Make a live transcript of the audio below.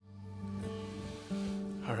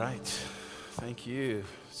All right, thank you.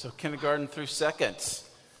 So kindergarten through seconds.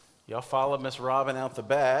 Y'all follow Miss Robin out the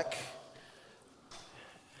back.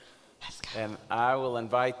 And I will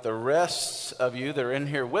invite the rest of you that are in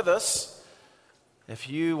here with us. If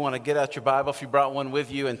you want to get out your Bible, if you brought one with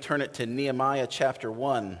you, and turn it to Nehemiah chapter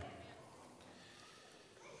 1.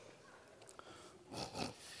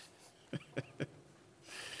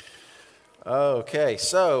 Okay,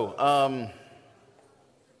 so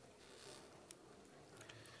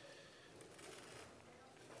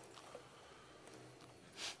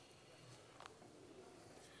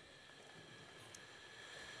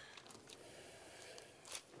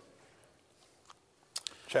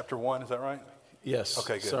Chapter 1, is that right? yes.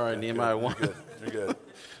 Okay, good. Sorry, good, Nehemiah good. 1. You're good.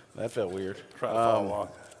 That felt weird. Trying to follow along.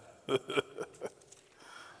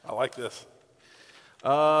 I like this.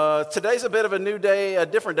 Today's a bit of a new day, a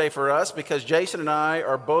different day for us, because Jason and I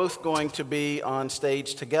are both going to be on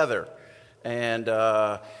stage together. And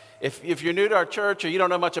if you're new to our church or you don't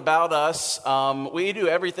know much about us, we do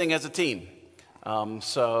everything as a team.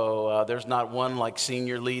 So there's not one like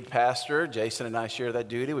senior lead pastor. Jason and I share that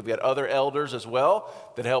duty. We've got other elders as well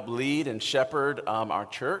that help lead and shepherd our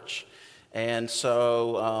church. And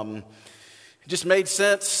so it just made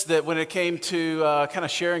sense that when it came to kind of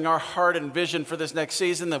sharing our heart and vision for this next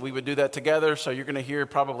season, that we would do that together. So you're going to hear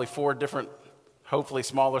probably 4 different, hopefully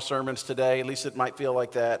smaller sermons today. At least it might feel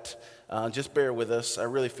like that. Just bear with us. I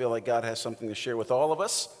really feel like God has something to share with all of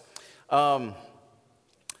us.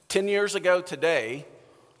 10 years ago today,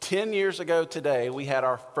 we had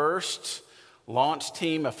our first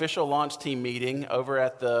official launch team meeting over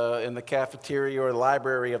in the cafeteria or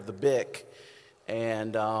library of the BIC.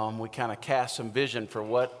 And we kind of cast some vision for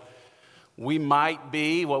what we might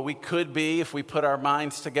be, what we could be if we put our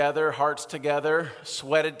minds together, hearts together,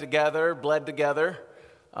 sweated together, bled together,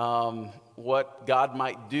 what God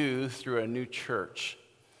might do through a new church.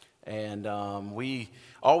 And we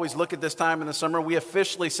always look at this time in the summer. We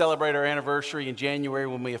officially celebrate our anniversary in January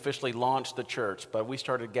when we officially launched the church, but we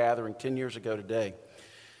started gathering 10 years ago today.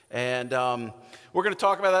 And we're going to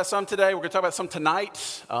talk about that some today. We're going to talk about some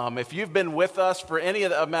tonight. If you've been with us for any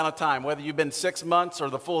amount of time, whether you've been 6 months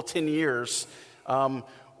or the full 10 years,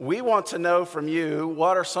 we want to know from you,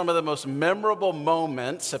 what are some of the most memorable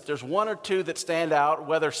moments, if there's one or two that stand out,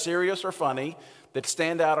 whether serious or funny, that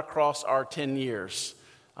stand out across our 10 years.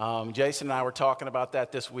 Jason and I were talking about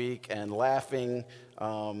that this week and laughing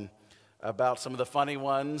about some of the funny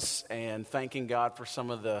ones and thanking God for some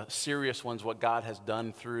of the serious ones, what God has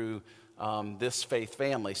done through this faith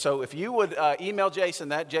family. So if you would email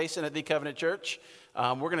Jason at The Covenant Church,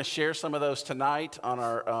 we're going to share some of those tonight on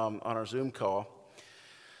our Zoom call.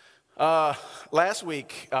 Last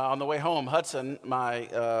week on the way home, Hudson,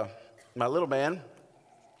 my little man,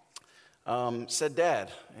 said "Dad"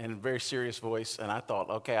 in a very serious voice, and I thought,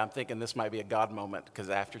 okay, I'm thinking this might be a God moment, because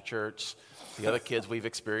after church, the other kids, we've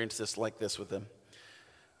experienced this like this with them.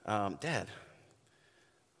 "Dad,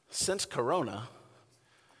 since Corona,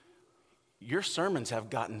 your sermons have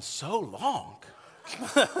gotten so long."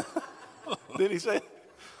 Did he say?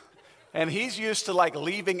 And he's used to like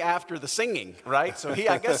leaving after the singing, right? So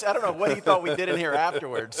I don't know what he thought we did in here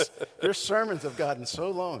afterwards. Your sermons have gotten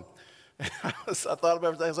so long. I thought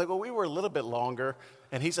about it. I was like, well, we were a little bit longer.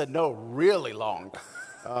 And he said, no, really long.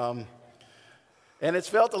 And it's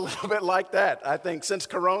felt a little bit like that. I think since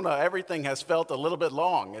Corona, everything has felt a little bit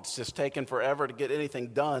long. It's just taken forever to get anything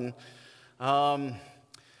done. And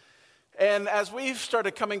as we've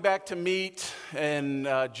started coming back to meet in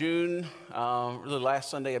June, really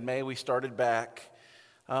last Sunday in May, we started back.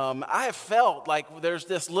 I have felt like there's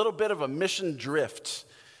this little bit of a mission drift.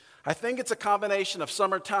 I think it's a combination of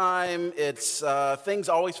summertime. It's things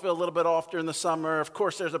always feel a little bit off during the summer. Of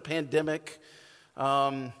course, there's a pandemic.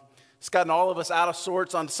 It's gotten all of us out of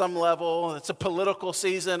sorts on some level. It's a political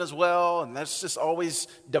season as well, and that's just always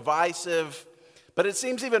divisive. But it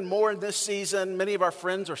seems even more in this season. Many of our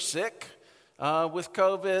friends are sick with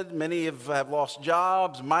COVID. Many have lost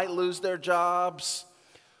jobs, might lose their jobs.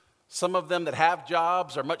 Some of them that have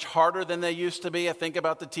jobs are much harder than they used to be. I think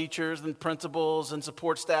about the teachers and principals and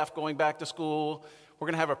support staff going back to school. We're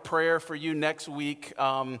going to have a prayer for you next week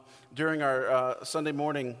during our Sunday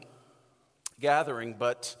morning gathering.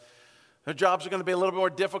 But their jobs are going to be a little bit more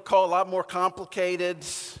difficult, a lot more complicated.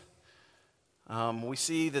 We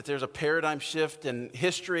see that there's a paradigm shift in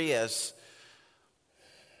history as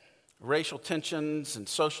racial tensions and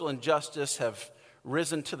social injustice have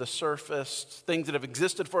risen to the surface. Things that have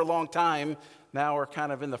existed for a long time now are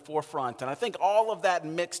kind of in the forefront. And I think all of that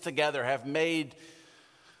mixed together have made,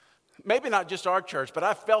 maybe not just our church, but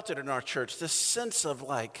I've felt it in our church, this sense of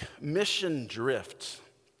like mission drift.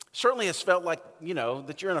 Certainly has felt like,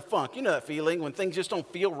 that you're in a funk. You know that feeling when things just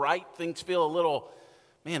don't feel right. Things feel a little,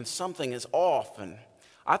 man, something is off. And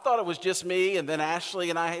I thought it was just me, and then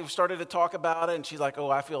Ashley and I started to talk about it, and she's like,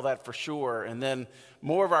 oh, I feel that for sure. And then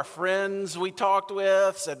more of our friends we talked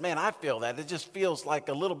with said, man, I feel that. It just feels like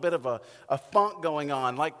a little bit of a funk going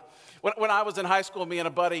on. Like when I was in high school, me and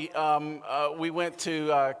a buddy, we went to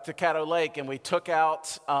Caddo Lake, and we took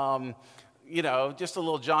out, just a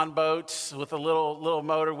little John boat with a little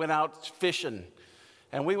motor, went out fishing.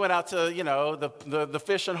 And we went out to, the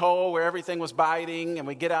fishing hole where everything was biting, and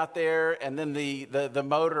we get out there, and then the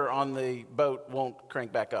motor on the boat won't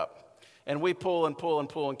crank back up. And we pull and pull and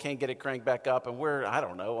pull and can't get it cranked back up, and we're,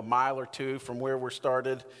 a mile or two from where we're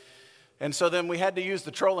started. And so then we had to use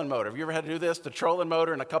the trolling motor. Have you ever had to do this? The trolling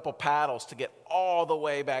motor and a couple paddles to get all the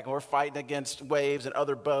way back. And we're fighting against waves and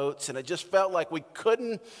other boats, and it just felt like we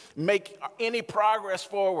couldn't make any progress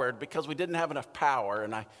forward because we didn't have enough power.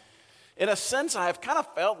 And in a sense, I've kind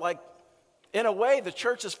of felt like, in a way, the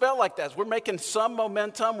church has felt like that. We're making some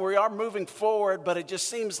momentum. We are moving forward, but it just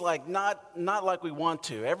seems like not like we want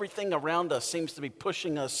to. Everything around us seems to be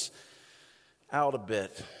pushing us out a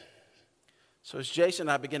bit. So as Jason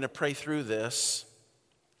and I began to pray through this,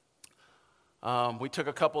 we took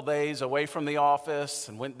a couple days away from the office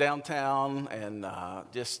and went downtown and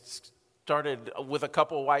just started with a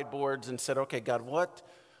couple whiteboards and said, okay, God, what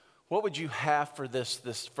would you have for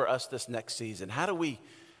for us this next season? How do we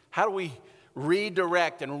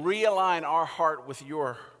redirect and realign our heart with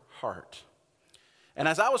your heart? And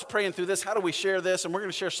as I was praying through this, how do we share this? And we're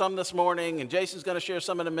going to share some this morning, and Jason's going to share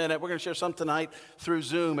some in a minute. We're going to share some tonight through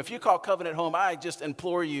Zoom. If you call Covenant home, I just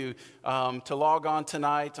implore you to log on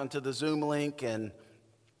tonight onto the Zoom link and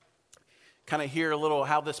kind of hear a little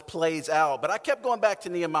how this plays out. But I kept going back to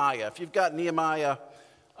Nehemiah. If you've got Nehemiah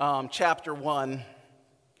chapter 1,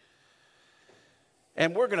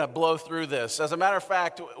 and we're going to blow through this. As a matter of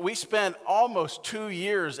fact, we spent almost 2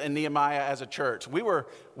 years in Nehemiah as a church. We were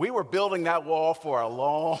building that wall for a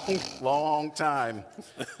long, long time.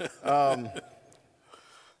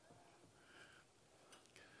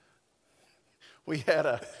 We had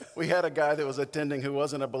a guy that was attending who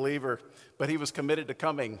wasn't a believer, but he was committed to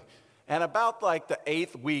coming. And about like the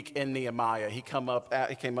 8th week in Nehemiah, he came up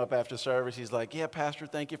after service. He's like, "Yeah, Pastor,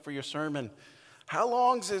 thank you for your sermon. How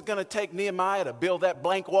long is it going to take Nehemiah to build that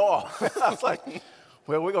blank wall?" I was like,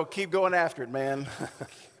 well, we're going to keep going after it, man.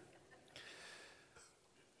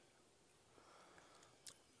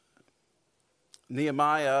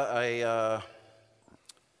 Nehemiah, a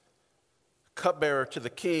cupbearer to the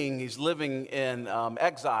king, he's living in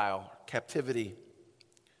exile, captivity.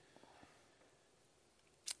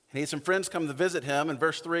 And he had some friends come to visit him. In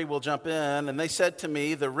verse 3, we'll jump in. And they said to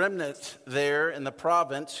me, the remnant there in the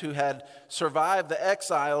province who had survived the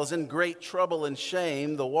exile is in great trouble and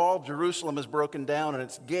shame. The wall of Jerusalem is broken down and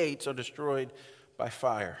its gates are destroyed by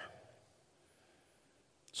fire.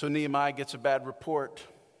 So Nehemiah gets a bad report.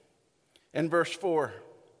 In verse 4,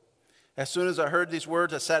 as soon as I heard these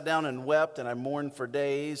words, I sat down and wept, and I mourned for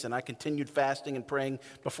days, and I continued fasting and praying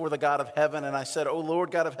before the God of heaven. And I said, O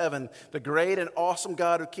Lord God of heaven, the great and awesome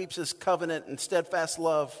God who keeps his covenant and steadfast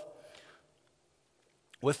love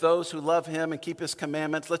with those who love him and keep his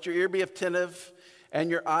commandments, let your ear be attentive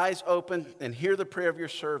and your eyes open and hear the prayer of your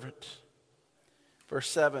servant. Verse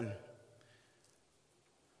 7.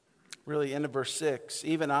 Really, end of verse 6.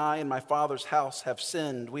 Even I and my father's house have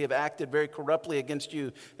sinned. We have acted very corruptly against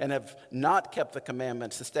you and have not kept the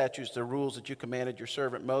commandments, the statutes, the rules that you commanded your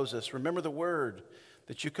servant Moses. Remember the word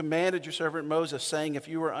that you commanded your servant Moses, saying, if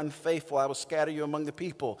you are unfaithful, I will scatter you among the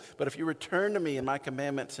people. But if you return to me and my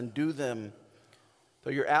commandments and do them, though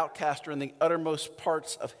your outcasts are in the uttermost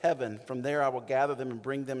parts of heaven, from there I will gather them and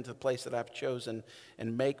bring them to the place that I've chosen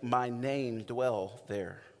and make my name dwell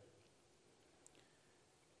there.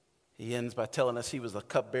 He ends by telling us he was the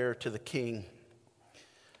cupbearer to the king.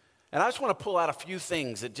 And I just want to pull out a few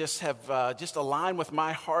things that just have just align with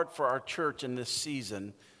my heart for our church in this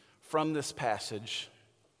season from this passage.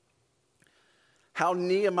 How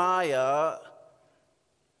Nehemiah,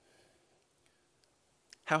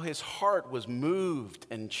 how his heart was moved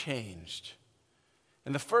and changed.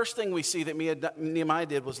 And the first thing we see that Nehemiah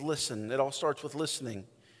did was listen. It all starts with listening.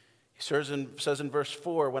 He says in verse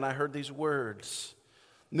 4, when I heard these words,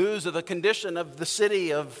 news of the condition of the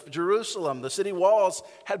city of Jerusalem. The city walls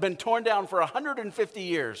had been torn down for 150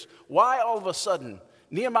 years. Why all of a sudden?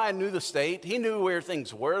 Nehemiah knew the state. He knew where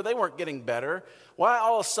things were. They weren't getting better. Why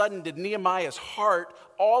all of a sudden did Nehemiah's heart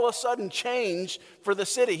all of a sudden change for the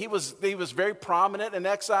city? He was very prominent in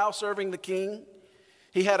exile serving the king.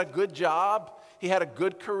 He had a good job. He had a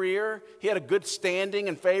good career. He had a good standing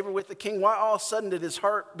and favor with the king. Why all of a sudden did his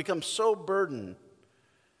heart become so burdened?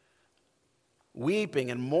 Weeping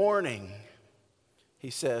and mourning, he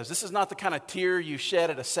says. This is not the kind of tear you shed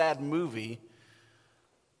at a sad movie.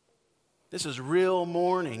 This is real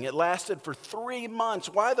mourning. It lasted for 3 months.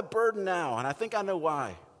 Why the burden now? And I think I know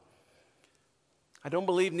why. I don't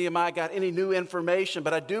believe Nehemiah got any new information,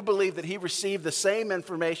 but I do believe that he received the same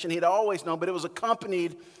information he'd always known, but it was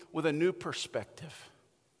accompanied with a new perspective.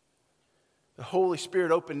 The Holy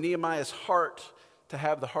Spirit opened Nehemiah's heart to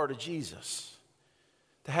have the heart of Jesus,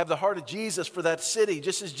 to have the heart of Jesus for that city,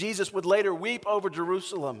 just as Jesus would later weep over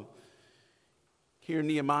Jerusalem. Here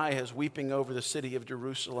Nehemiah is weeping over the city of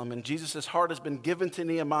Jerusalem, and Jesus' heart has been given to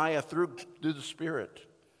Nehemiah through the Spirit.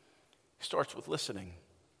 He starts with listening.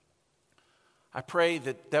 I pray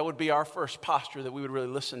that that would be our first posture, that we would really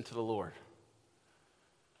listen to the Lord.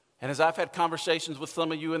 And as I've had conversations with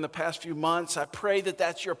some of you in the past few months, I pray that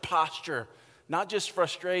that's your posture. Not just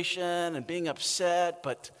frustration and being upset,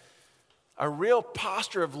 but a real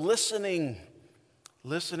posture of listening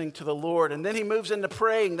to the Lord. And then he moves into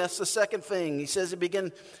praying. That's the second thing. He says he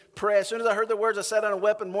began prayer. As soon as I heard the words, I sat down and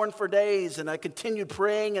wept and mourned for days. And I continued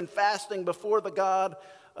praying and fasting before the God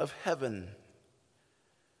of heaven.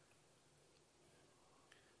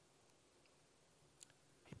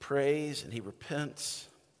 Prays and he repents.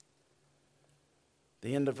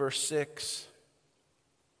 The end of verse 6.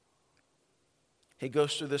 He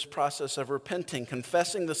goes through this process of repenting,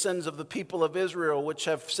 confessing the sins of the people of Israel, which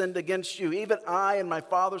have sinned against you. Even I and my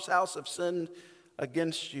father's house have sinned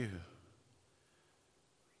against you.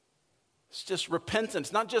 It's just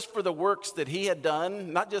repentance, not just for the works that he had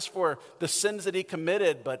done, not just for the sins that he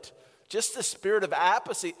committed, but just the spirit of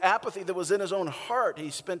apathy that was in his own heart. He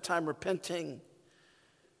spent time repenting.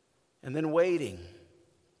 And then waiting.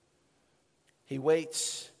 He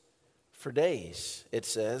waits for days, it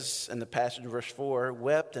says in the passage in verse 4,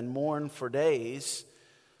 wept and mourned for days.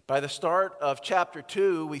 By the start of chapter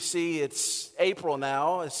 2, we see it's April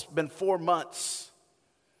now. It's been 4 months.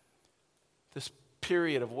 This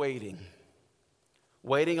period of waiting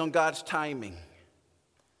on God's timing.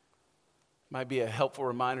 Might be a helpful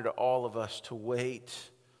reminder to all of us to wait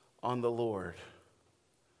on the Lord.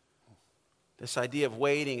 This idea of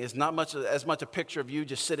waiting is not as much a picture of you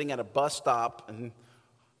just sitting at a bus stop in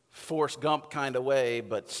Forrest Gump kind of way,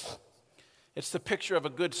 but it's the picture of a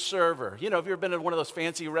good server. You know, have you ever been in one of those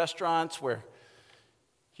fancy restaurants where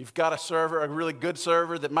you've got a server, a really good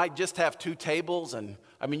server that might just have 2 tables, and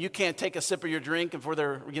I mean, you can't take a sip of your drink before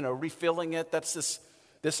they're, refilling it. That's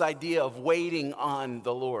this idea of waiting on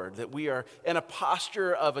the Lord, that we are in a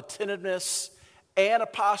posture of attentiveness and a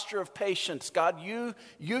posture of patience. God, you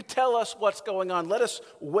tell us what's going on. Let us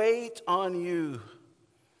wait on you.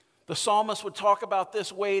 The psalmist would talk about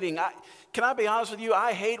this waiting. Can I be honest with you?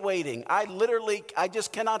 I hate waiting. I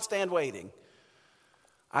just cannot stand waiting.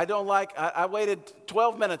 I waited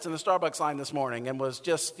 12 minutes in the Starbucks line this morning and was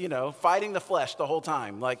just, fighting the flesh the whole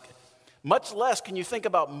time. Like, much less can you think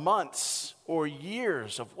about months or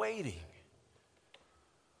years of waiting.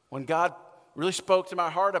 When God really spoke to my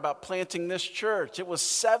heart about planting this church, it was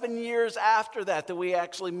 7 years after that we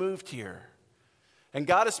actually moved here. And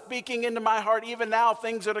God is speaking into my heart even now,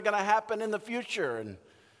 things that are going to happen in the future. And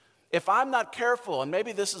if I'm not careful, and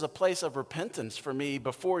maybe this is a place of repentance for me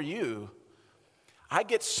before you, I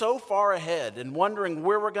get so far ahead and wondering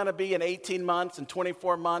where we're going to be in 18 months and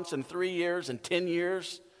 24 months and 3 years and 10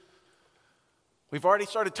 years. We've already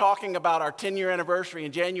started talking about our 10-year anniversary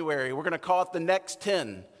in January. We're going to call it the next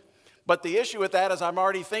 10. But the issue with that is I'm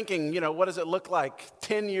already thinking, what does it look like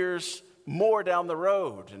 10 years more down the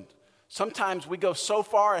road? And sometimes we go so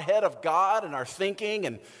far ahead of God in our thinking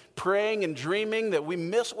and praying and dreaming that we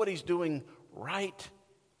miss what he's doing right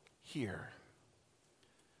here.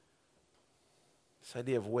 This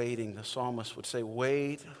idea of waiting, the psalmist would say,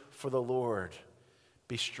 wait for the Lord.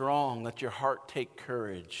 Be strong. Let your heart take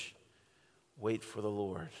courage. Wait for the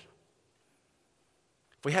Lord.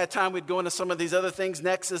 If we had time, we'd go into some of these other things.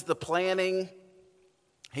 Next is the planning.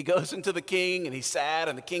 He goes into the king and he's sad,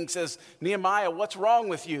 and the king says, Nehemiah, what's wrong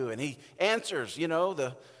with you? And he answers,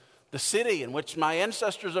 the city in which my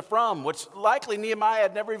ancestors are from, which likely Nehemiah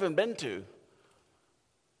had never even been to.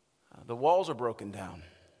 The walls are broken down.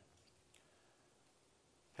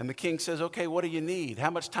 And the king says, okay, what do you need?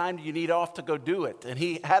 How much time do you need off to go do it? And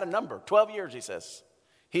he had a number, 12 years, he says.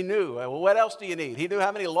 He knew, well, what else do you need? He knew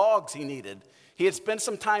how many logs he needed. He had spent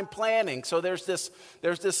some time planning. So there's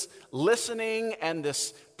this listening and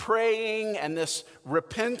this praying and this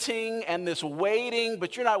repenting and this waiting,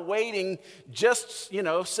 but you're not waiting just,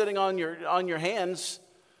 sitting on your hands.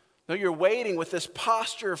 No, you're waiting with this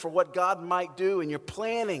posture for what God might do, and you're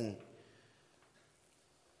planning.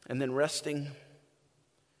 And then resting.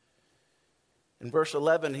 In verse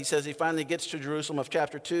 11, he says he finally gets to Jerusalem of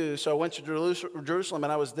chapter 2. So I went to Jerusalem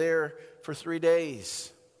and I was there for 3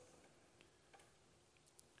 days.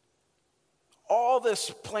 All this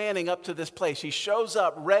planning up to this place, he shows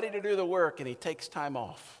up ready to do the work, and he takes time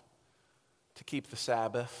off to keep the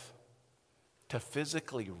Sabbath, to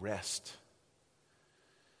physically rest.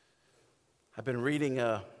 I've been reading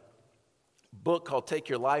a book called Take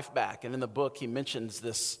Your Life Back, and in the book he mentions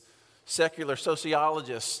this secular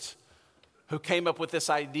sociologist who came up with this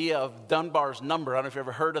idea of Dunbar's number. I don't know if you've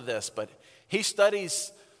ever heard of this, but he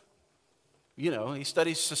studies, he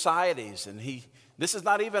studies societies, and this is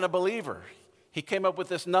not even a believer. He came up with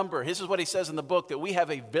this number. This is what he says in the book, that we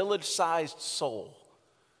have a village-sized soul,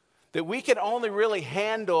 that we can only really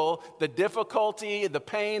handle the difficulty, the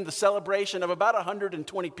pain, the celebration of about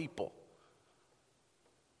 120 people.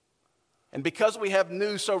 And because we have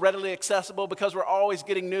news so readily accessible, because we're always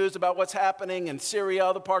getting news about what's happening in Syria,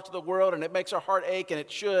 other parts of the world, and it makes our heart ache, and it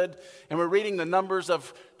should, and we're reading the numbers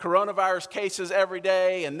of coronavirus cases every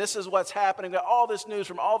day, and this is what's happening, all this news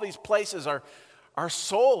from all these places, our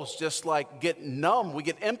souls just like get numb. We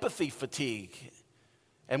get empathy fatigue.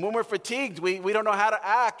 And when we're fatigued, we don't know how to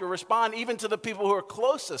act or respond even to the people who are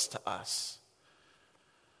closest to us.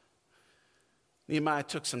 Nehemiah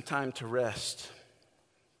took some time to rest.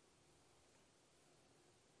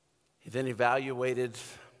 He then evaluated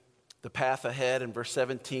the path ahead in verse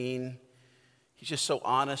 17. He's just so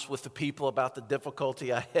honest with the people about the difficulty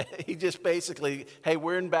ahead. He just basically, hey,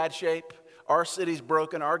 we're in bad shape. Our city's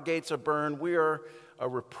broken. Our gates are burned. We are a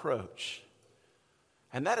reproach.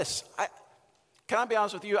 And that is, can I be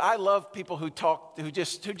honest with you? I love people who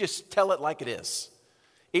just tell it like it is.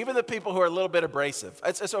 Even the people who are a little bit abrasive.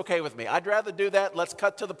 It's okay with me. I'd rather do that. Let's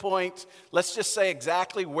cut to the point. Let's just say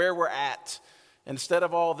exactly where we're at. Instead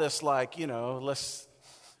of all this let's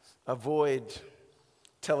avoid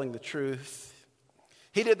telling the truth.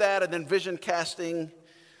 He did that, and then vision casting.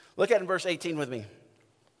 Look at it in verse 18 with me.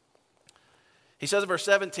 He says in verse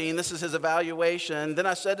 17, this is his evaluation. Then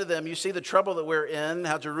I said to them, you see the trouble that we're in,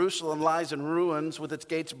 how Jerusalem lies in ruins with its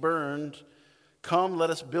gates burned. Come, let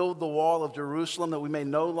us build the wall of Jerusalem that we may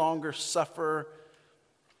no longer suffer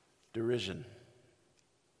derision.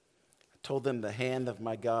 Told them the hand of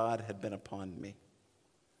my God had been upon me.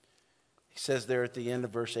 He says there at the end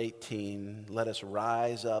of verse 18, let us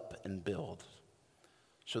rise up and build.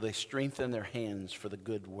 So they strengthen their hands for the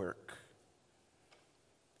good work.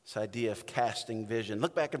 This idea of casting vision.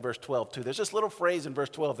 Look back in verse 12 too. There's this little phrase in verse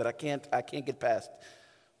 12 that I can't get past.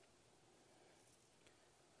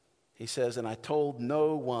 He says, and I told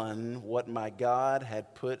no one what my God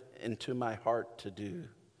had put into my heart to do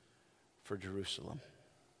for Jerusalem.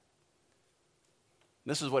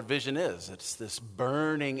 This is what vision is. It's this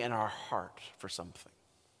burning in our heart for something.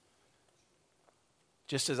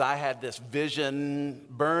 Just as I had this vision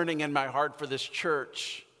burning in my heart for this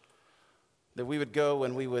church, that we would go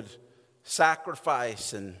and we would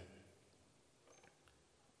sacrifice and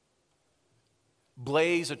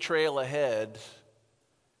blaze a trail ahead,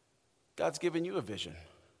 God's given you a vision.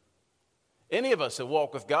 Any of us that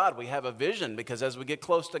walk with God, we have a vision, because as we get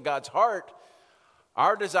close to God's heart,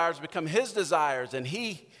 our desires become His desires, and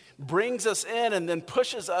He brings us in and then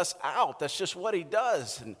pushes us out. That's just what He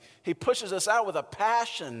does. And He pushes us out with a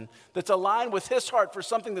passion that's aligned with His heart for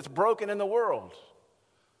something that's broken in the world.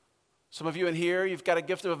 Some of you in here, you've got a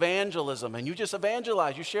gift of evangelism, and you just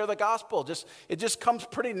evangelize. You share the gospel. It just comes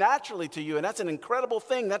pretty naturally to you, and that's an incredible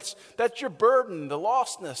thing. That's your burden, the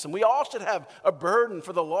lostness. And we all should have a burden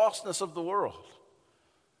for the lostness of the world.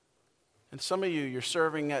 And some of you, you're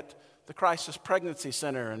serving at the Crisis Pregnancy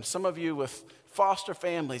Center, and some of you with foster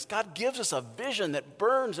families. God gives us a vision that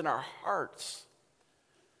burns in our hearts.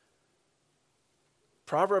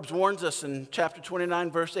 Proverbs warns us in chapter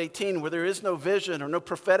 29, verse 18, where there is no vision or no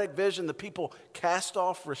prophetic vision, the people cast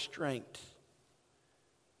off restraint.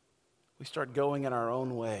 We start going in our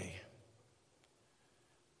own way.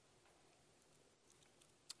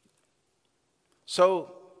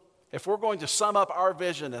 So, if we're going to sum up our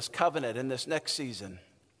vision as Covenant in this next season,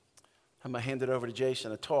 I'm going to hand it over to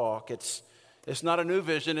Jason to talk. It's not a new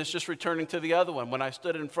vision. It's just returning to the other one. When I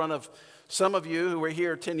stood in front of some of you who were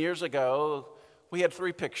here 10 years ago, we had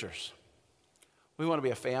 3 pictures. We want to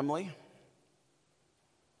be a family.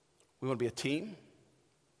 We want to be a team.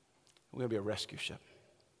 We want to be a rescue ship.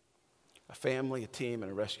 A family, a team,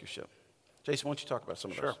 and a rescue ship. Jason, why don't you talk about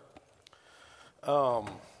some of those? Sure.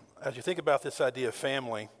 As you think about this idea of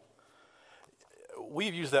family,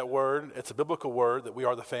 we've used that word. It's a biblical word that we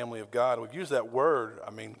are the family of God. We've used that word,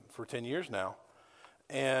 for 10 years now.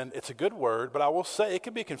 And it's a good word, but I will say it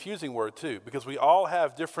can be a confusing word too, because we all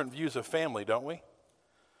have different views of family, don't we?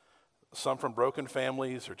 Some from broken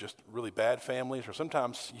families or just really bad families, or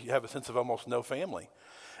sometimes you have a sense of almost no family.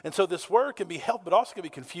 And so this word can be helpful, but also can be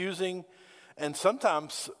confusing and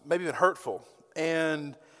sometimes maybe even hurtful.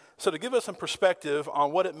 And so to give us some perspective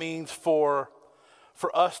on what it means for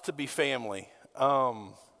us to be family,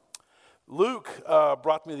 Luke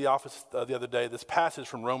brought me to the office the other day this passage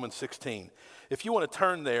from Romans 16. If you want to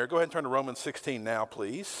turn there, go ahead and turn to Romans 16 now,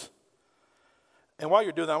 please. And while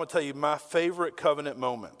you're doing that, I'm going to tell you my favorite covenant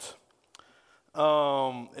moment. It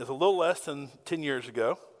was a little less than 10 years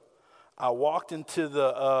ago. I walked into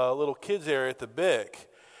the little kids area at the BIC,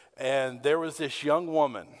 and there was this young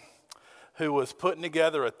woman who was putting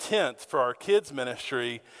together a tent for our kids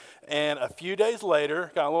ministry. And a few days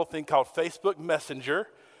later, got a little thing called Facebook Messenger,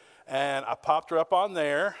 and I popped her up on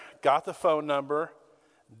there, got the phone number,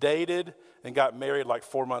 dated, and got married like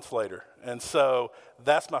 4 months later. And so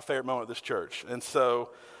that's my favorite moment of this church. And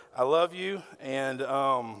so I love you, and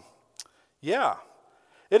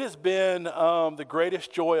it has been the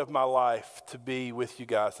greatest joy of my life to be with you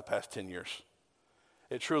guys the past 10 years.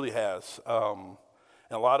 It truly has.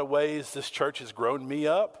 In a lot of ways, this church has grown me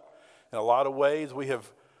up. In a lot of ways, we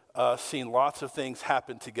have seen lots of things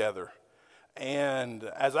happen together. And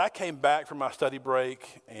as I came back from my study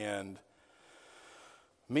break, and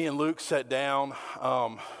me and Luke sat down,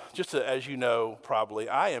 as you know probably,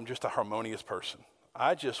 I am just a harmonious person.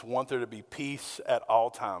 I just want there to be peace at all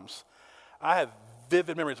times. I have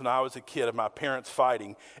vivid memories when I was a kid of my parents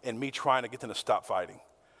fighting and me trying to get them to stop fighting.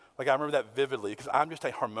 Like, I remember that vividly because I'm just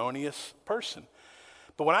a harmonious person.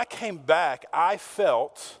 But when I came back, I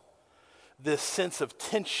felt this sense of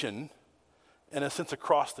tension and a sense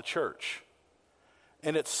across the church.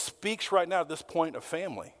 And it speaks right now at this point of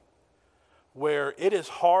family, where it is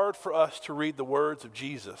hard for us to read the words of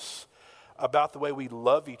Jesus about the way we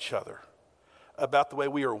love each other, about the way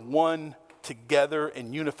we are one together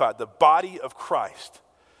and unified, the body of Christ.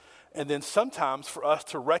 And then sometimes for us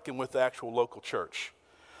to reckon with the actual local church.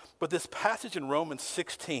 But this passage in Romans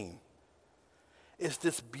 16 is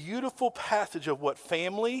this beautiful passage of what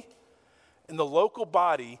family in the local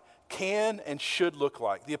body can and should look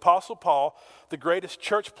like. The Apostle Paul, the greatest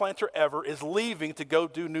church planter ever, is leaving to go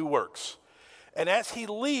do new works. And as he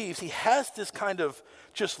leaves, he has this kind of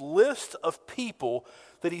just list of people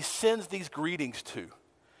that he sends these greetings to.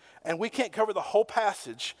 And we can't cover the whole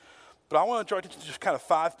passage, but I want to draw attention to just kind of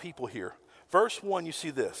 5 people here. Verse 1, you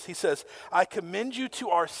see this. He says, I commend you to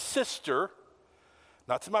our sister,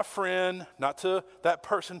 not to my friend, not to that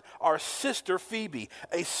person, our sister Phoebe,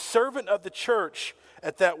 a servant of the church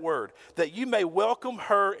at that word, that you may welcome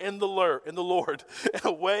her in the Lord in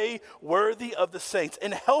a way worthy of the saints,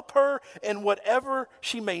 and help her in whatever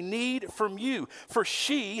she may need from you. For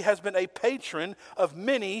she has been a patron of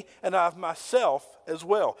many, and of myself as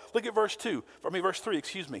well. Look at verse 3.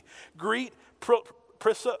 Greet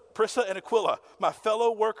Prisca and Aquila, my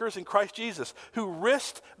fellow workers in Christ Jesus, who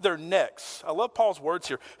risked their necks. I love Paul's words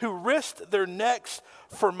here. Who risked their necks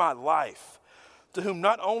for my life, to whom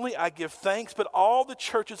not only I give thanks, but all the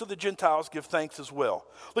churches of the Gentiles give thanks as well.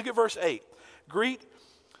 Look at verse 8. Greet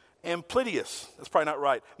Amplidius, that's probably not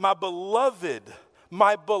right, my beloved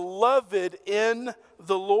in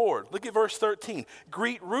the Lord. Look at verse 13.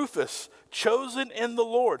 Greet Rufus, chosen in the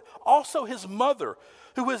Lord, also his mother,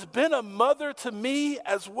 who has been a mother to me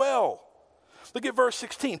as well. Look at verse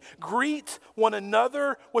 16. Greet one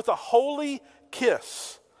another with a holy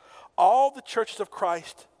kiss. All the churches of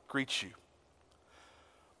Christ greet you.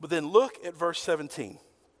 But then look at verse 17.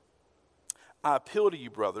 I appeal to you,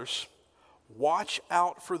 brothers, watch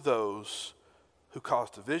out for those who cause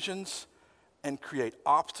divisions and create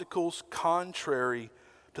obstacles contrary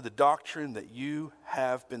to the doctrine that you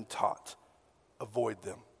have been taught. Avoid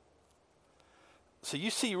them. So you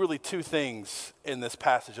see really 2 things in this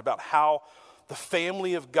passage about how the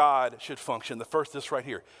family of God should function. The first, this right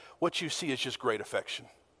here. What you see is just great affection.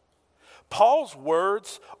 Paul's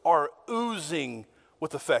words are oozing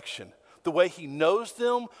with affection. The way he knows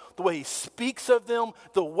them, the way he speaks of them,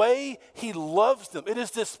 the way he loves them. It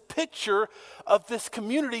is this picture of this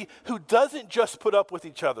community who doesn't just put up with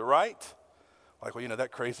each other, right? Like, well,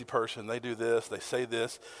 that crazy person, they do this, they say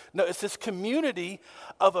this. No, it's this community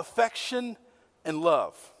of affection and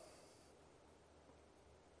love.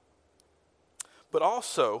 But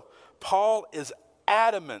also, Paul is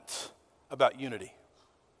adamant about unity.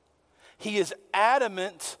 He is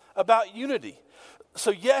adamant about unity. So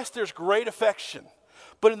yes, there's great affection,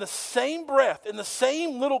 But in the same breath, in the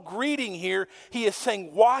same little greeting here, he is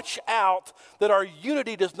saying, watch out that our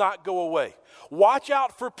unity does not go away. Watch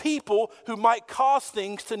out for people who might cause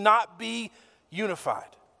things to not be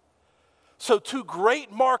unified. So two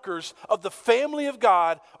great markers of the family of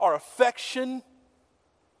God are affection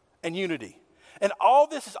and unity. And all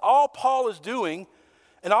this is all Paul is doing,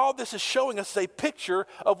 and all this is showing us a picture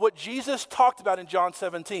of what Jesus talked about in John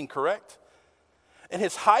 17, correct? In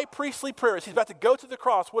his high priestly prayers, he's about to go to the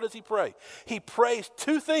cross. What does he pray? He prays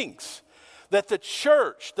two things: that the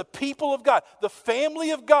church, the people of God, the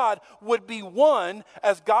family of God would be one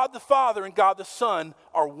as God the Father and God the Son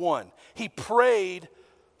are one. He prayed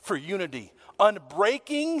for unity,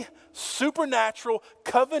 unbreaking, supernatural,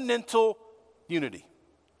 covenantal unity.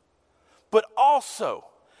 But also,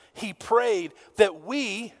 he prayed that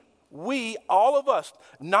we, all of us,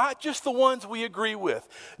 not just the ones we agree with,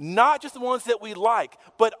 not just the ones that we like,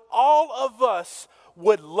 but all of us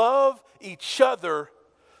would love each other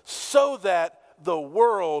so that the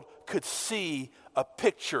world could see a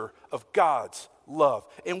picture of God's love.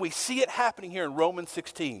 And we see it happening here in Romans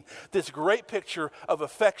 16, this great picture of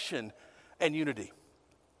affection and unity.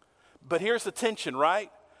 But here's the tension, right?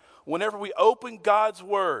 Whenever we open God's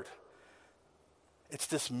word, it's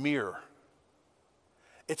this mirror.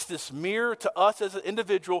 It's this mirror to us as an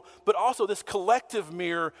individual, but also this collective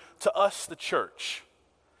mirror to us, the church.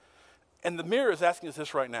 And the mirror is asking us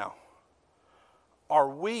this right now. Are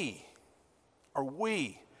we,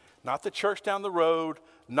 not the church down the road,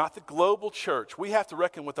 not the global church, we have to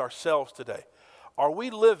reckon with ourselves today. Are we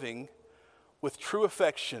living with true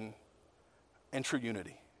affection and true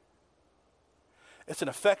unity? It's an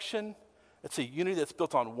affection, it's a unity that's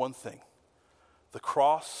built on one thing: the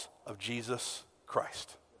cross of Jesus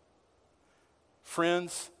Christ.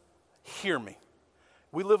 Friends, hear me.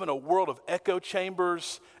 We live in a world of echo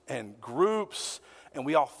chambers and groups, and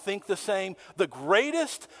we all think the same. The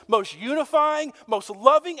greatest, most unifying, most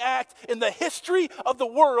loving act in the history of the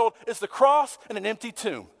world is the cross and an empty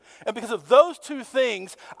tomb. And because of those two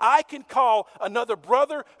things, I can call another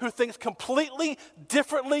brother who thinks completely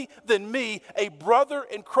differently than me a brother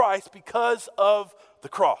in Christ because of the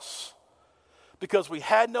cross. Because we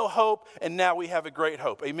had no hope, and now we have a great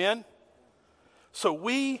hope. Amen? So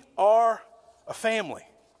we are a family.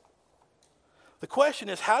 The question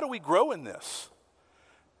is, how do we grow in this?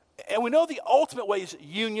 And we know the ultimate way is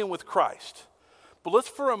union with Christ. But let's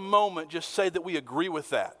for a moment just say that we agree with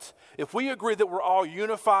that. If we agree that we're all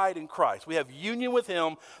unified in Christ, we have union with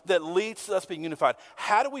him that leads to us being unified,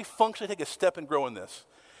 how do we functionally take a step and grow in this?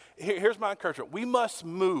 Here's my encouragement. We must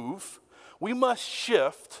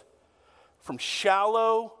shift from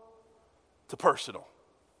shallow to personal.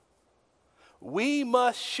 We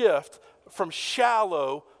must shift from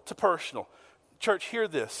shallow to personal. Church, hear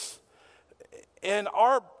this. In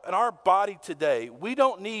our body today, we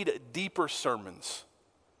don't need deeper sermons.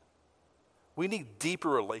 We need deeper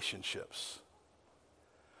relationships.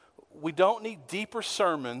 We don't need deeper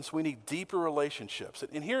sermons. We need deeper relationships.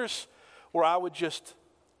 And here's where I'll just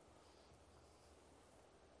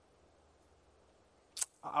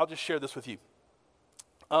share this with you.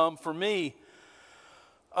 For me,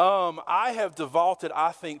 I have defaulted,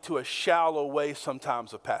 I think, to a shallow way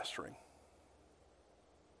sometimes of pastoring.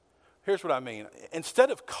 Here's what I mean. Instead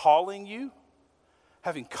of calling you,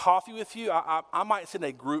 having coffee with you, I might send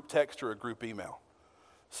a group text or a group email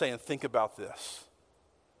saying, think about this.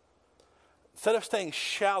 Instead of staying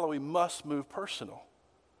shallow, we must move personal.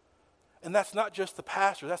 And that's not just the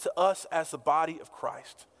pastor, that's us as the body of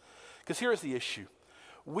Christ. Because here's the issue.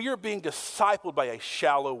 We are being discipled by a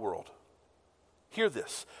shallow world. Hear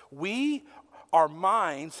this. Our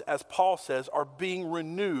minds, as Paul says, are being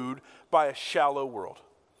renewed by a shallow world.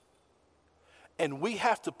 And we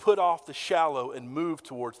have to put off the shallow and move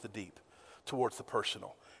towards the deep, towards the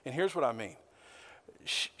personal. And here's what I mean.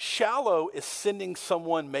 Shallow is sending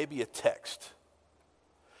someone maybe a text.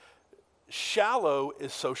 Shallow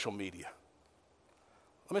is social media.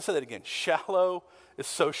 Let me say that again. Shallow is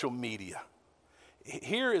social media.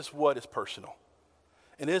 Here is what is personal.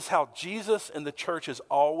 And it is how Jesus and the church has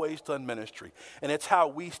always done ministry. And it's how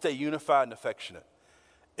we stay unified and affectionate.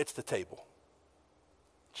 It's the table.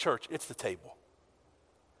 Church, it's the table.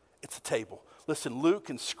 It's the table. Listen, Luke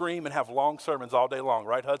can scream and have long sermons all day long,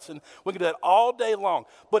 right, Hudson? We can do that all day long.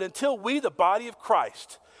 But until we, the body of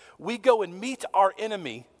Christ, we go and meet our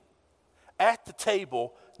enemy at the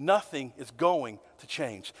table, nothing is going to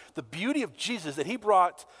change. The beauty of Jesus is that he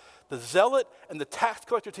brought the zealot and the tax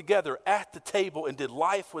collector together at the table and did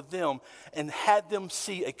life with them and had them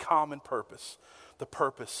see a common purpose, the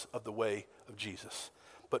purpose of the way of Jesus.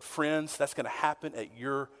 But friends, that's going to happen at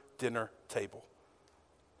your dinner table.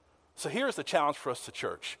 So here's the challenge for us to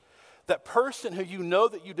church. That person who you know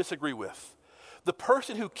that you disagree with, the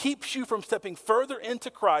person who keeps you from stepping further into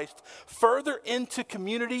Christ, further into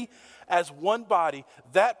community as one body,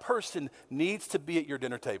 that person needs to be at your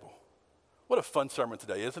dinner table. What a fun sermon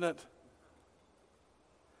today, isn't it?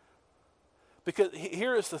 Because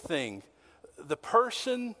here is the thing. The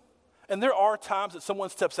person, and there are times that someone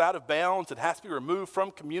steps out of bounds and has to be removed from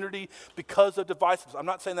community because of divisiveness. I'm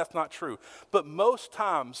not saying that's not true. But most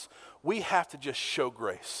times, we have to just show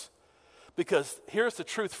grace. Because here's the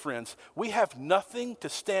truth, friends. We have nothing to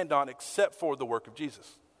stand on except for the work of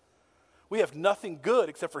Jesus. We have nothing good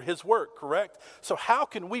except for his work, correct? So how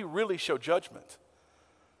can we really show judgment?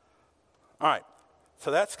 All right, so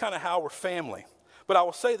that's kind of how we're family. But I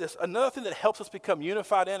will say this, another thing that helps us become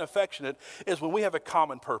unified and affectionate is when we have a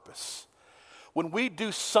common purpose. When we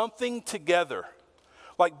do something together.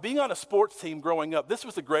 Like being on a sports team growing up, this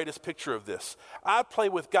was the greatest picture of this. I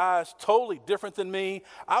played with guys totally different than me.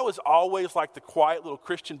 I was always like the quiet little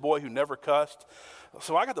Christian boy who never cussed.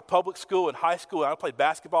 So I got to public school and high school, and I played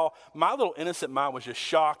basketball. My little innocent mind was just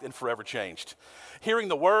shocked and forever changed. Hearing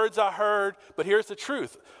the words I heard, but here's the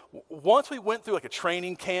truth. Once we went through like a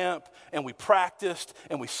training camp, and we practiced,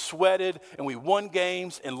 and we sweated, and we won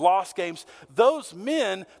games and lost games, those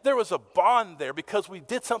men, there was a bond there because we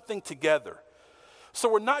did something together. So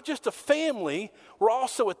we're not just a family, we're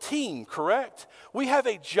also a team, correct? We have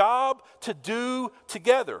a job to do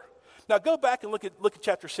together. Now go back and look at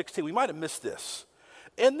chapter 16. We might have missed this.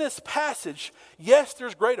 In this passage, yes,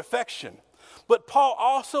 there's great affection, but Paul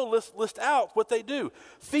also lists out what they do.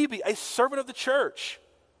 Phoebe, a servant of the church.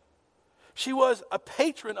 She was a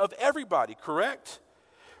patron of everybody, correct?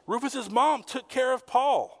 Rufus's mom took care of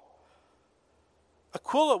Paul.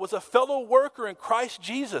 Aquila was a fellow worker in Christ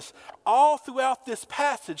Jesus. All throughout this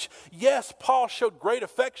passage, yes, Paul showed great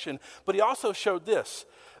affection, but he also showed this,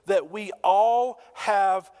 that we all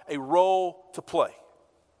have a role to play.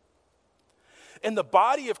 In the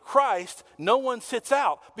body of Christ, no one sits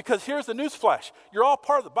out, because here's the newsflash, you're all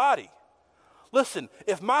part of the body. Listen,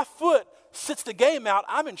 if my foot sits the game out,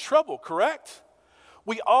 I'm in trouble, correct?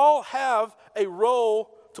 We all have a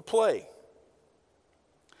role to play.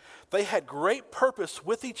 They had great purpose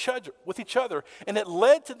with each other, and it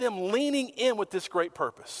led to them leaning in with this great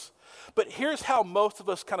purpose. But here's how most of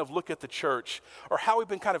us kind of look at the church, or how we've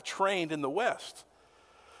been kind of trained in the West.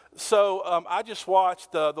 So I just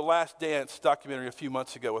watched the Last Dance documentary a few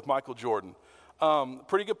months ago with Michael Jordan.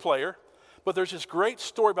 Pretty good player, but there's this great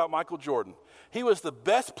story about Michael Jordan. He was the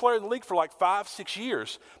best player in the league for like 5-6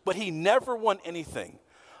 years, but he never won anything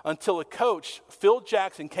until a coach, Phil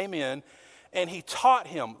Jackson, came in and he taught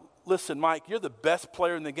him, listen, Mike, you're the best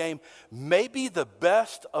player in the game, maybe the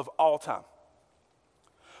best of all time.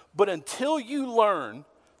 But until you learn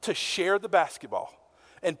to share the basketball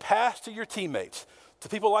and pass to your teammates, to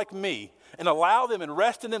people like me, and allow them and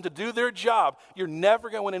rest in them to do their job, you're never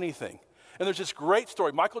going to win anything. And there's this great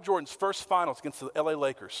story, Michael Jordan's first finals against the LA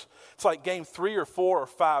Lakers. It's like game 3 or 4 or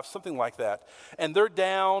 5, something like that. And they're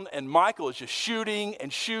down, and Michael is just shooting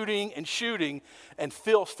and shooting and shooting. And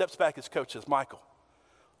Phil steps back, his coach says, Michael,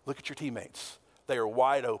 look at your teammates. They are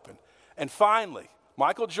wide open. And finally,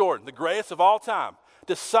 Michael Jordan, the greatest of all time,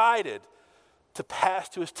 decided to pass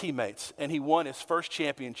to his teammates, and he won his first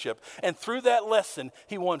championship. And through that lesson,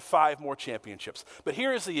 he won 5 more championships. But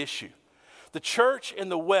here is the issue. The church in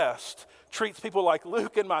the West treats people like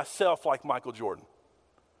Luke and myself like Michael Jordan.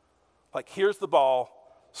 Like, here's the ball,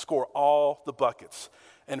 score all the buckets.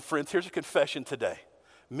 And friends, here's a confession today.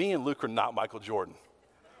 Me and Luke are not Michael Jordan.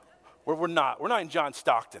 We're not in John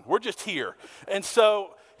Stockton. We're just here. And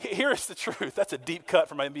so here's the truth. That's a deep cut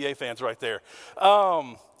for my NBA fans right there.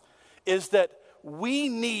 Is that we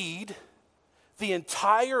need the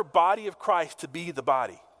entire body of Christ to be the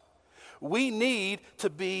body. We need to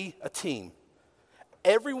be a team.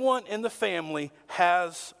 Everyone in the family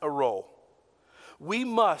has a role. We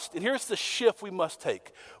must, and here's the shift we must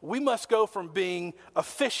take. We must go from being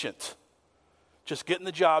efficient, just getting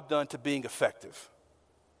the job done, to being effective.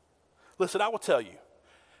 Listen, I will tell you,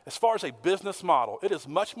 as far as a business model, it is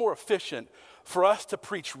much more efficient for us to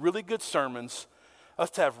preach really good sermons, us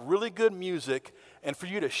to have really good music, and for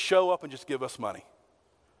you to show up and just give us money.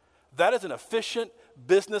 That is an efficient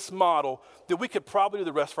business model that we could probably do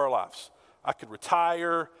the rest of our lives. I could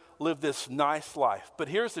retire, live this nice life. But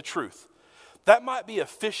here's the truth. That might be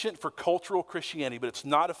efficient for cultural Christianity, but it's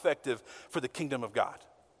not effective for the kingdom of God.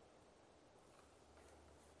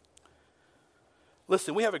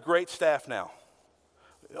 Listen, we have a great staff now.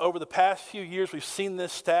 over the past few years, we've seen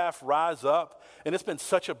this staff rise up, and it's been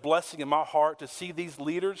such a blessing in my heart to see these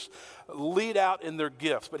leaders lead out in their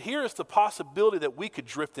gifts. But here is the possibility that we could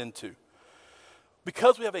drift into.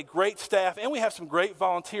 Because we have a great staff and we have some great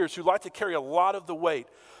volunteers who like to carry a lot of the weight,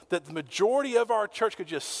 that the majority of our church could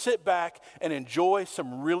just sit back and enjoy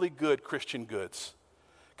some really good Christian goods.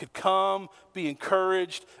 Could come, be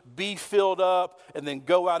encouraged, be filled up, and then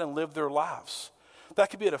go out and live their lives. That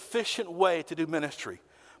could be an efficient way to do ministry,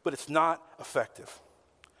 but it's not effective.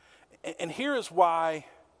 And here is why,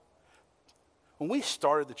 when we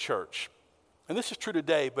started the church, and this is true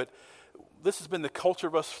today, but this has been the culture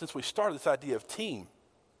of us since we started, this idea of team.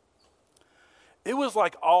 It was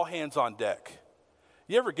like all hands on deck.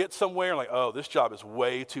 You ever get somewhere and like, oh, this job is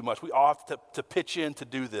way too much. We all have to pitch in to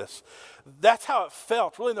do this. That's how it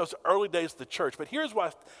felt really in those early days of the church. But here's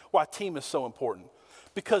why team is so important.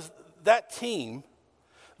 Because that team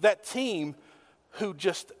who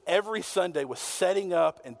just every Sunday was setting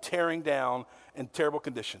up and tearing down in terrible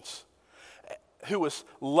conditions, who was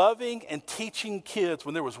loving and teaching kids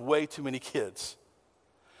when there was way too many kids,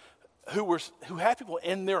 who had people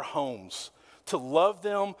in their homes to love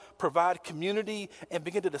them, provide community, and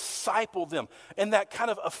begin to disciple them in that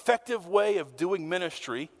kind of effective way of doing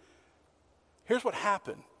ministry. Here's what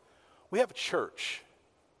happened. We have a church.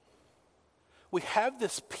 We have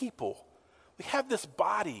this people. We have this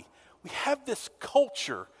body. We have this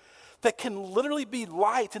culture that can literally be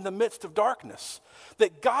light in the midst of darkness,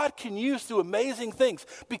 that God can use to do amazing things.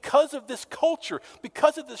 Because of this culture,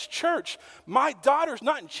 because of this church, my daughter's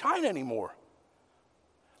not in China anymore.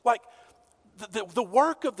 Like, the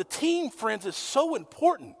work of the team, friends, is so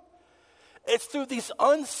important. It's through these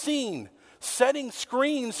unseen, setting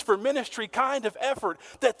screens for ministry kind of effort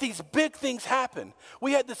that these big things happen.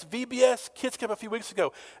 We had this VBS Kids Camp a few weeks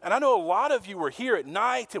ago, and I know a lot of you were here at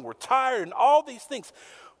night and were tired and all these things.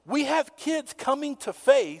 We have kids coming to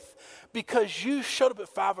faith because you showed up at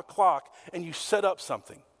 5 o'clock and you set up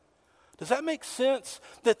something. Does that make sense?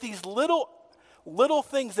 That these little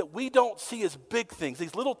things that we don't see as big things,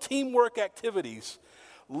 these little teamwork activities,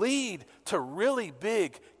 lead to really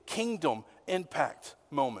big kingdom impact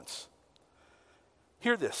moments.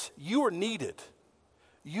 Hear this. You are needed.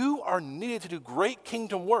 You are needed to do great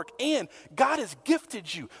kingdom work, and God has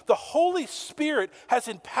gifted you. The Holy Spirit has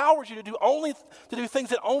empowered you to do things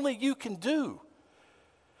that only you can do.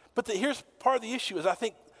 But here's part of the issue is I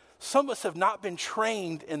think some of us have not been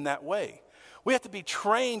trained in that way. We have to be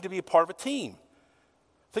trained to be a part of a team.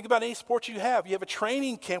 Think about any sport you have. You have a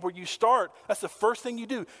training camp where you start. That's the first thing you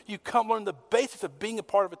do. You come learn the basics of being a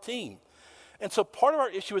part of a team. And so part of our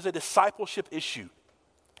issue is a discipleship issue,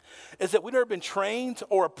 is that we've never been trained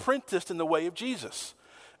or apprenticed in the way of Jesus.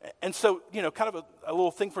 And so, kind of a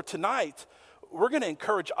little thing for tonight, we're going to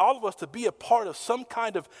encourage all of us to be a part of some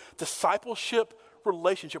kind of discipleship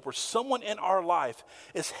relationship where someone in our life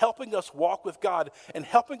is helping us walk with God and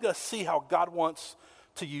helping us see how God wants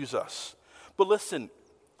to use us. But listen,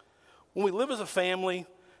 when we live as a family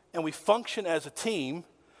and we function as a team,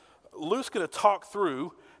 Luke's going to talk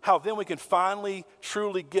through how then we can finally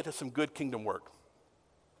truly get to some good kingdom work.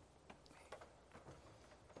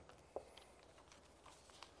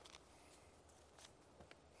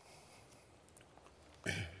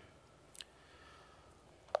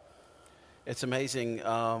 It's amazing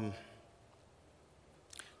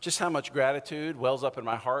just how much gratitude wells up in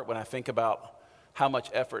my heart when I think about how much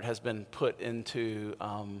effort has been put into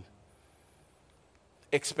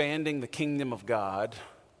expanding the kingdom of God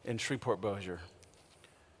in Shreveport-Bossier,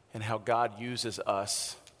 and how God uses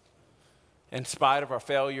us in spite of our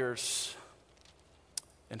failures,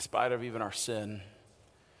 in spite of even our sin.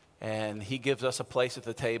 And he gives us a place at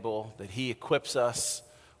the table, that he equips us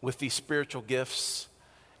with these spiritual gifts.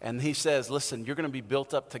 And he says, listen, you're going to be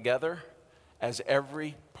built up together as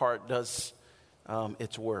every part does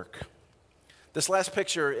its work. This last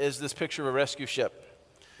picture is this picture of a rescue ship.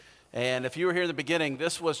 And if you were here in the beginning,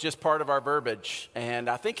 this was just part of our verbiage. And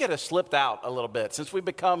I think it has slipped out a little bit. Since we've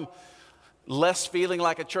become less feeling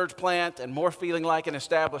like a church plant and more feeling like an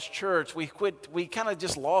established church, we kind of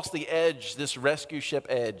just lost the edge, this rescue ship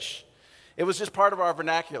edge. It was just part of our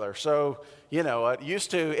vernacular. So,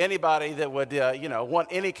 used to anybody that would, want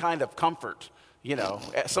any kind of comfort,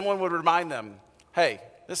 someone would remind them, hey,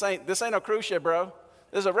 this ain't a cruise ship, bro.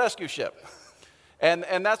 This is a rescue ship.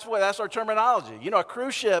 And that's our terminology. A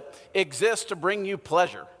cruise ship exists to bring you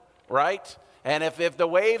pleasure, right? And if the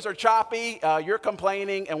waves are choppy, you're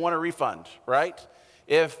complaining and want a refund, right?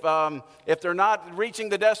 If they're not reaching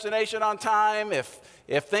the destination on time,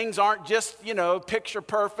 if things aren't just, picture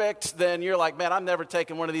perfect, then you're like, man, I'm never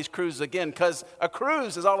taking one of these cruises again, because a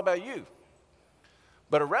cruise is all about you.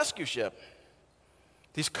 But a rescue ship,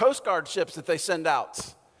 these Coast Guard ships that they send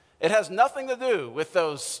out, it has nothing to do with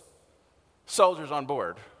those soldiers on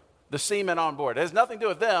board, the seamen on board. It has nothing to do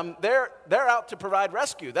with them. They're out to provide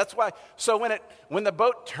rescue. That's why, so when the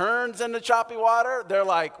boat turns into choppy water, they're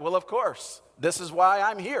like, well, of course, this is why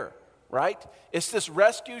I'm here, right? It's this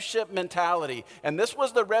rescue ship mentality. And this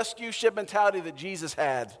was the rescue ship mentality that Jesus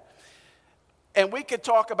had. And we could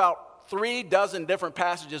talk about 36 different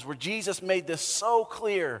passages where Jesus made this so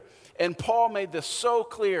clear, and Paul made this so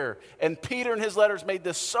clear, and Peter in his letters made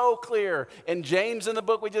this so clear, and James in the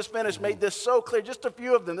book we just finished made this so clear. Just a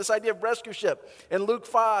few of them. This idea of rescue ship. In Luke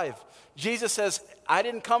 5, Jesus says, I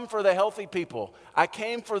didn't come for the healthy people. I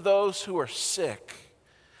came for those who are sick.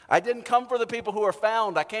 I didn't come for the people who are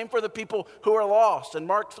found. I came for the people who are lost. In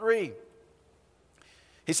Mark 3,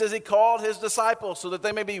 he says he called his disciples so that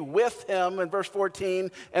they may be with him in verse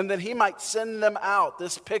 14, and that he might send them out.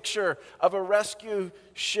 This picture of a rescue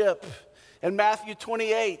ship. In Matthew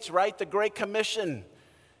 28, right, the Great Commission,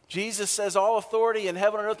 Jesus says, all authority in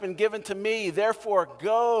heaven and earth has been given to me. Therefore,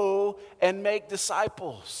 go and make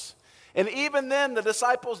disciples. And even then, the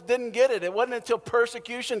disciples didn't get it. It wasn't until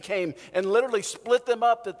persecution came and literally split them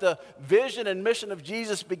up that the vision and mission of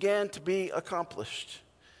Jesus began to be accomplished.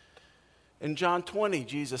 In John 20,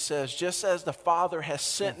 Jesus says, just as the Father has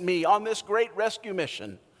sent me on this great rescue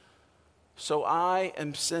mission, so I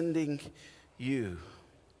am sending you.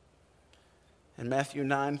 In Matthew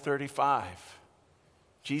 9:35,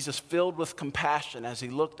 Jesus, filled with compassion as he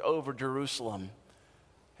looked over Jerusalem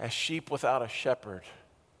as sheep without a shepherd,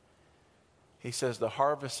 he says, the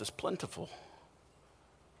harvest is plentiful,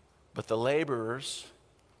 but the laborers,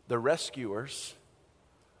 the rescuers,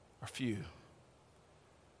 are few.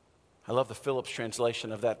 I love the Phillips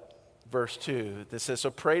translation of that verse too. That says, so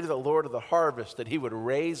pray to the Lord of the harvest that he would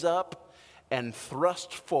raise up and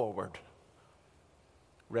thrust forward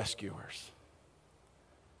rescuers.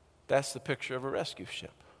 That's the picture of a rescue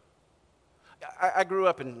ship. I grew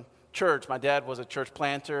up in church. My dad was a church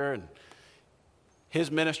planter, and his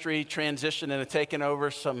ministry transitioned into taking over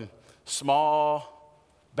some small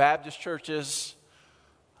Baptist churches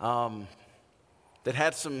that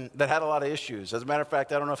had a lot of issues. As a matter of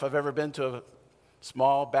fact, I don't know if I've ever been to a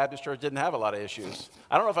small Baptist church that didn't have a lot of issues.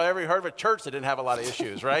 I don't know if I ever heard of a church that didn't have a lot of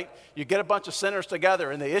issues, right? You get a bunch of sinners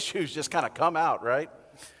together and the issues just kind of come out, right?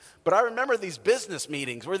 But I remember these business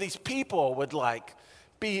meetings where these people would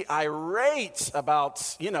be irate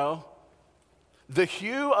about, the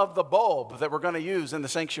hue of the bulb that we're going to use in the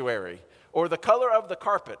sanctuary, or the color of the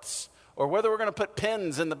carpets, or whether we're going to put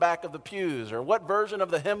pins in the back of the pews, or what version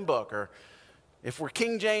of the hymn book, or if we're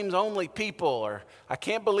King James only people, or I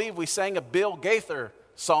can't believe we sang a Bill Gaither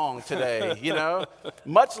song today,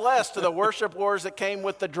 much less to the worship wars that came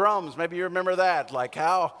with the drums. Maybe you remember that, like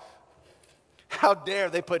how dare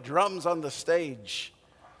they put drums on the stage.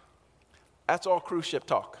 That's all cruise ship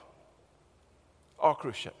talk. All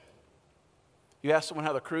cruise ship. You ask someone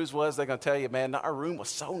how the cruise was, they're going to tell you, man, our room was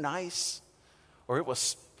so nice. Or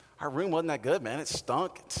our room wasn't that good, man. It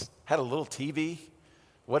stunk. It had a little TV.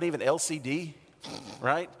 Wasn't even LCD,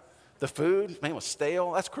 right? The food, man, was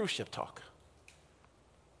stale. That's cruise ship talk.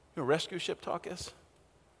 You know what rescue ship talk is?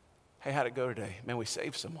 Hey, how'd it go today? Man, we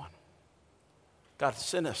saved someone. God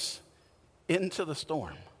sent us into the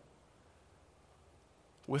storm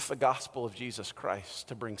with the gospel of Jesus Christ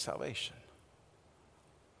to bring salvation.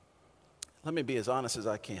 Let me be as honest as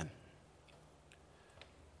I can.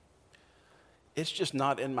 It's just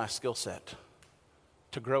not in my skill set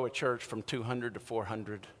to grow a church from 200 to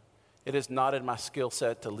 400. It is not in my skill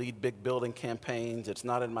set to lead big building campaigns. It's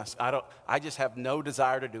not in I just have no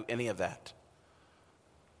desire to do any of that.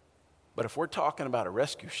 But if we're talking about a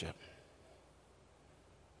rescue ship,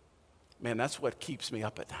 man, that's what keeps me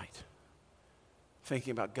up at night.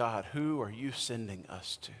 Thinking about, God, who are you sending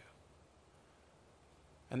us to?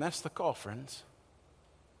 And that's the call, friends.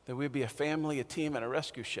 That we'd be a family, a team, and a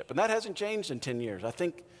rescue ship. And that hasn't changed in 10 years. I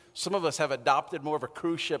think some of us have adopted more of a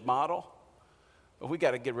cruise ship model, but we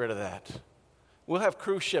got to get rid of that. We'll have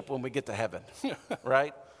cruise ship when we get to heaven,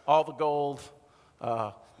 right? All the gold,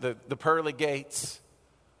 the pearly gates,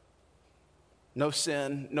 no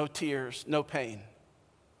sin, no tears, no pain.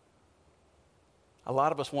 A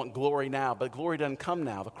lot of us want glory now, but glory doesn't come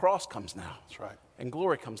now. The cross comes now. That's right. And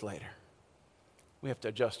glory comes later. We have to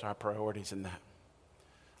adjust our priorities in that.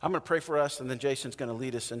 I'm going to pray for us, and then Jason's going to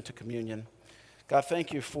lead us into communion. God,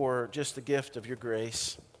 thank you for just the gift of your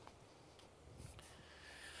grace.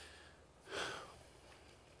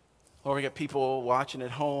 Lord, we got people watching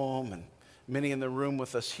at home and many in the room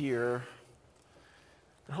with us here.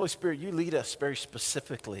 But Holy Spirit, you lead us very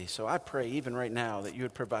specifically. So I pray even right now that you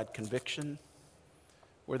would provide conviction,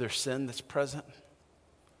 where there's sin that's present.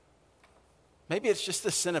 Maybe it's just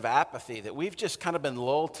the sin of apathy that we've just kind of been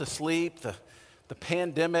lulled to sleep. The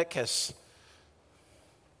pandemic has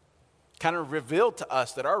kind of revealed to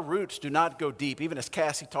us that our roots do not go deep, even as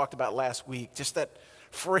Cassie talked about last week, just that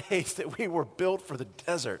phrase that we were built for the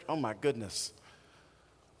desert. Oh my goodness.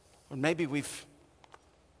 Or maybe we've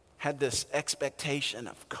had this expectation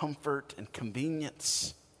of comfort and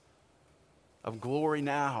convenience, of glory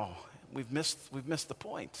now. We've missed the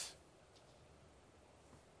point.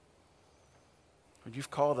 Lord,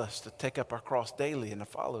 you've called us to take up our cross daily and to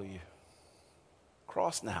follow you.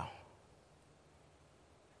 Cross now.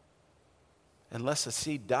 Unless a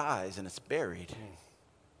seed dies and it's buried, it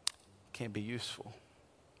can't be useful.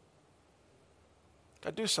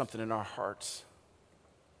 God, do something in our hearts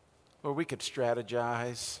where we could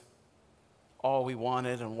strategize all we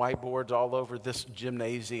wanted and whiteboards all over this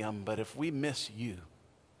gymnasium, but if we miss you,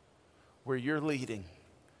 where you're leading,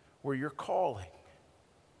 where you're calling,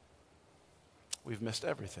 we've missed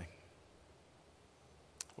everything.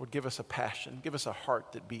 Lord, give us a passion, give us a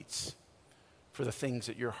heart that beats for the things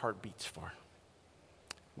that your heart beats for.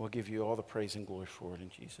 We'll give you all the praise and glory for it in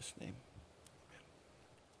Jesus' name.